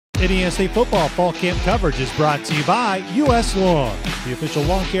Indiana State football fall camp coverage is brought to you by U.S. Lawn, the official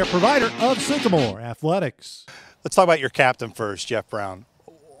lawn care provider of Sycamore Athletics. Let's talk about your captain first, Jeff Brown.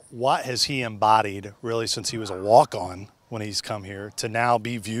 What has he embodied really since he was a walk-on when he's come here to now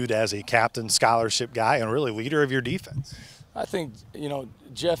be viewed as a captain, scholarship guy, and really leader of your defense? I think,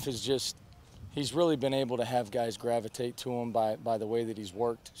 Jeff is just, he's really been able to have guys gravitate to him by the way that he's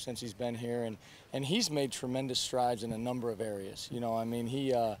worked since he's been here. And he's made tremendous strides in a number of areas. He,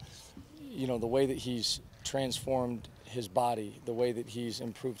 the way that he's transformed his body, the way that he's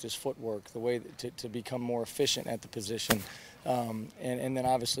improved his footwork, the way to become more efficient at the position. And then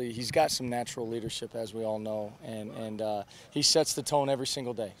obviously he's got some natural leadership, as we all know, and he sets the tone every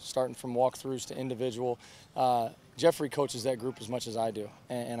single day, starting from walkthroughs to individual. Jeffrey coaches that group as much as I do,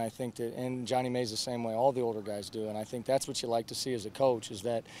 and I think that, and Johnny May's the same way, all the older guys do, and I think that's what you like to see as a coach, is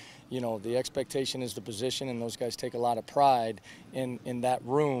that, the expectation is the position, and those guys take a lot of pride in that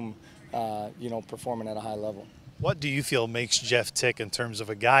room, performing at a high level. What do you feel makes Jeff tick in terms of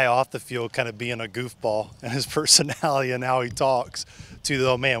a guy off the field kind of being a goofball and his personality and how he talks to,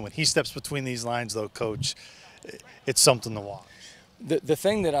 though, man, when he steps between these lines, though, Coach, it's something to watch? The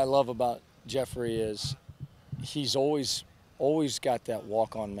thing that I love about Jeffrey is he's always got that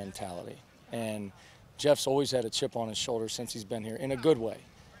walk-on mentality. And Jeff's always had a chip on his shoulder since he's been here, in a good way.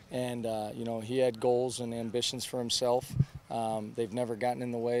 And, he had goals and ambitions for himself. They've never gotten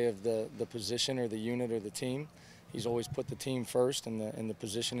in the way of the position or the unit or the team. He's always put the team first and the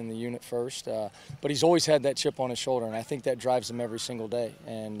position and the unit first. But he's always had that chip on his shoulder, and I think that drives him every single day.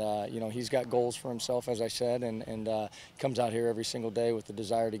 And, he's got goals for himself, as I said, and comes out here every single day with the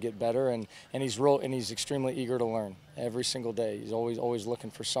desire to get better. And he's extremely eager to learn every single day. He's always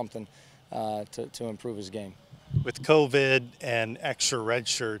looking for something to improve his game. With COVID and extra red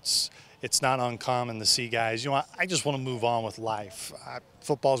shirts, it's not uncommon to see guys, I just want to move on with life.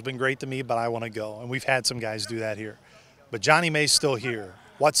 Football's been great to me, but I want to go. And we've had some guys do that here. But Johnny May's still here.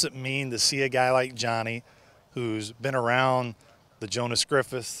 What's it mean to see a guy like Johnny, who's been around the Jonas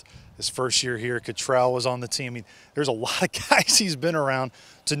Griffith, his first year here, Cottrell was on the team. I mean, there's a lot of guys he's been around,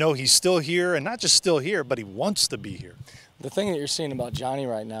 to know he's still here, and not just still here, but he wants to be here. The thing that you're seeing about Johnny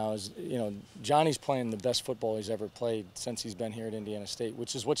right now is, Johnny's playing the best football he's ever played since he's been here at Indiana State,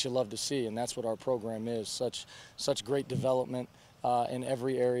 which is what you love to see, and that's what our program is. Such great development in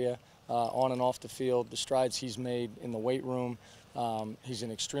every area, on and off the field, the strides he's made in the weight room. He's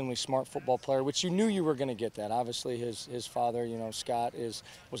an extremely smart football player, which you knew you were going to get that. Obviously, his father, Scott,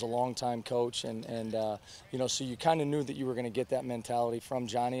 was a longtime coach, and so you kind of knew that you were going to get that mentality from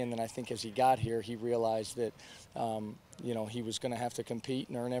Johnny. And then I think as he got here, he realized that he was going to have to compete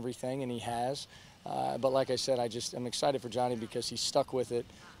and earn everything, and he has. But like I said, I'm excited for Johnny because he's stuck with it.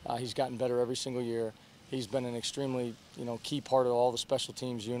 He's gotten better every single year. He's been an extremely key part of all the special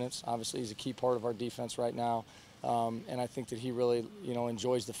teams units. Obviously, he's a key part of our defense right now. And I think that he really,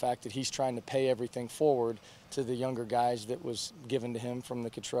 enjoys the fact that he's trying to pay everything forward to the younger guys that was given to him from the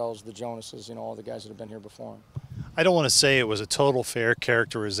Cottrells, the Jonases, all the guys that have been here before him. I don't want to say it was a total fair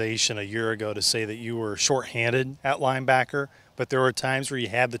characterization a year ago to say that you were shorthanded at linebacker, but there were times where you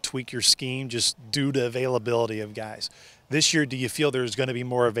had to tweak your scheme just due to availability of guys. This year, do you feel there's going to be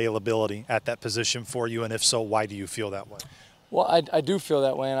more availability at that position for you, and if so, why do you feel that way? Well, I do feel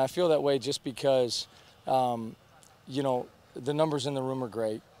that way, and I feel that way just because the numbers in the room are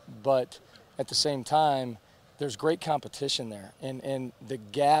great, but at the same time, there's great competition there. And the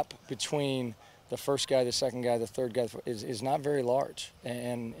gap between the first guy, the second guy, the third guy is not very large.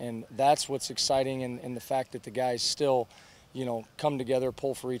 And that's what's exciting in the fact that the guys still, come together,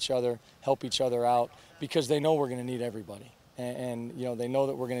 pull for each other, help each other out, because they know we're going to need everybody. And they know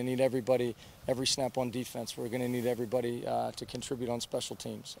that we're going to need everybody every snap on defense. We're going to need everybody to contribute on special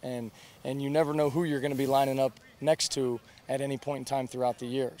teams. And you never know who you're going to be lining up next to at any point in time throughout the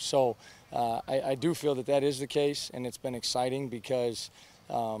year. So I do feel that is the case, and it's been exciting because,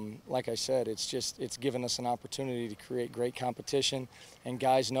 like I said, it's given us an opportunity to create great competition. And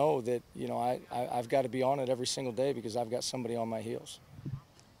guys know that, I've got to be on it every single day because I've got somebody on my heels.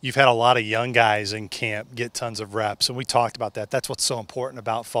 You've had a lot of young guys in camp get tons of reps, and we talked about that. That's what's so important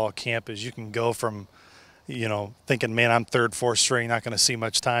about fall camp is you can go from, thinking, man, I'm third, fourth string, not going to see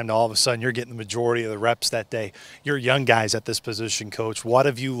much time, to all of a sudden you're getting the majority of the reps that day. You're young guys at this position, Coach. What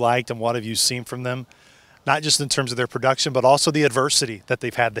have you liked and what have you seen from them, not just in terms of their production, but also the adversity that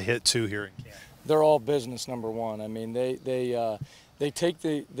they've had to hit too here in camp? They're all business, number one. I mean, they take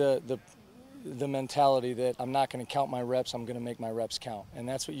the mentality that I'm not going to count my reps, I'm going to make my reps count. And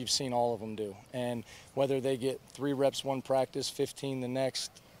that's what you've seen all of them do. And whether they get 3 reps one practice, 15 the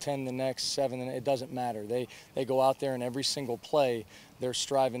next, 10 the next, 7, it doesn't matter. They go out there and every single play they're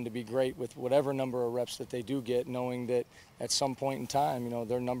striving to be great with whatever number of reps that they do get, knowing that at some point in time,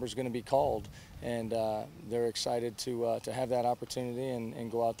 their number's going to be called, and they're excited to have that opportunity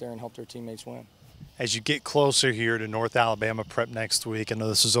and go out there and help their teammates win. As you get closer here to North Alabama prep next week, I know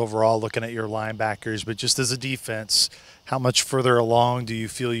this is overall looking at your linebackers, but just as a defense, how much further along do you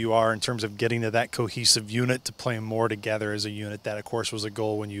feel you are in terms of getting to that cohesive unit to play more together as a unit? That, of course, was a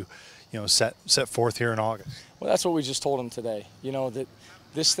goal when you set forth here in August. Well, that's what we just told them today. That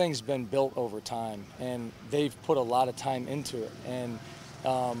this thing's been built over time, and they've put a lot of time into it. And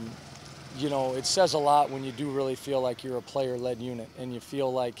it says a lot when you do really feel like you're a player-led unit, and you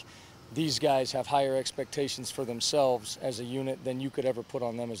feel like these guys have higher expectations for themselves as a unit than you could ever put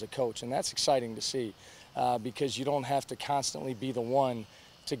on them as a coach. And that's exciting to see because you don't have to constantly be the one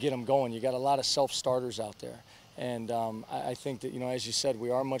to get them going. You got a lot of self-starters out there. And I think that, as you said,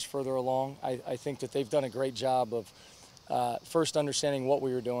 we are much further along. I think that they've done a great job of first understanding what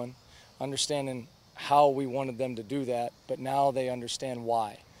we were doing, understanding how we wanted them to do that, but now they understand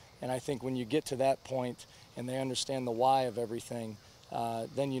why. And I think when you get to that point and they understand the why of everything,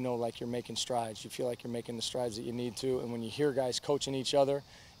 then like you're making strides. You feel like you're making the strides that you need to. And when you hear guys coaching each other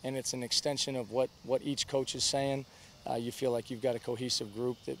and it's an extension of what each coach is saying, you feel like you've got a cohesive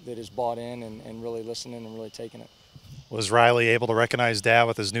group that is bought in and really listening and really taking it. Was Riley able to recognize Dad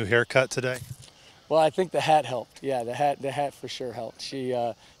with his new haircut today? Well, I think the hat helped. Yeah, the hat for sure helped. She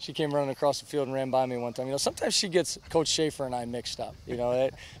came running across the field and ran by me one time. Sometimes she gets Coach Schaefer and I mixed up.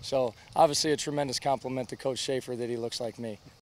 So obviously a tremendous compliment to Coach Schaefer that he looks like me.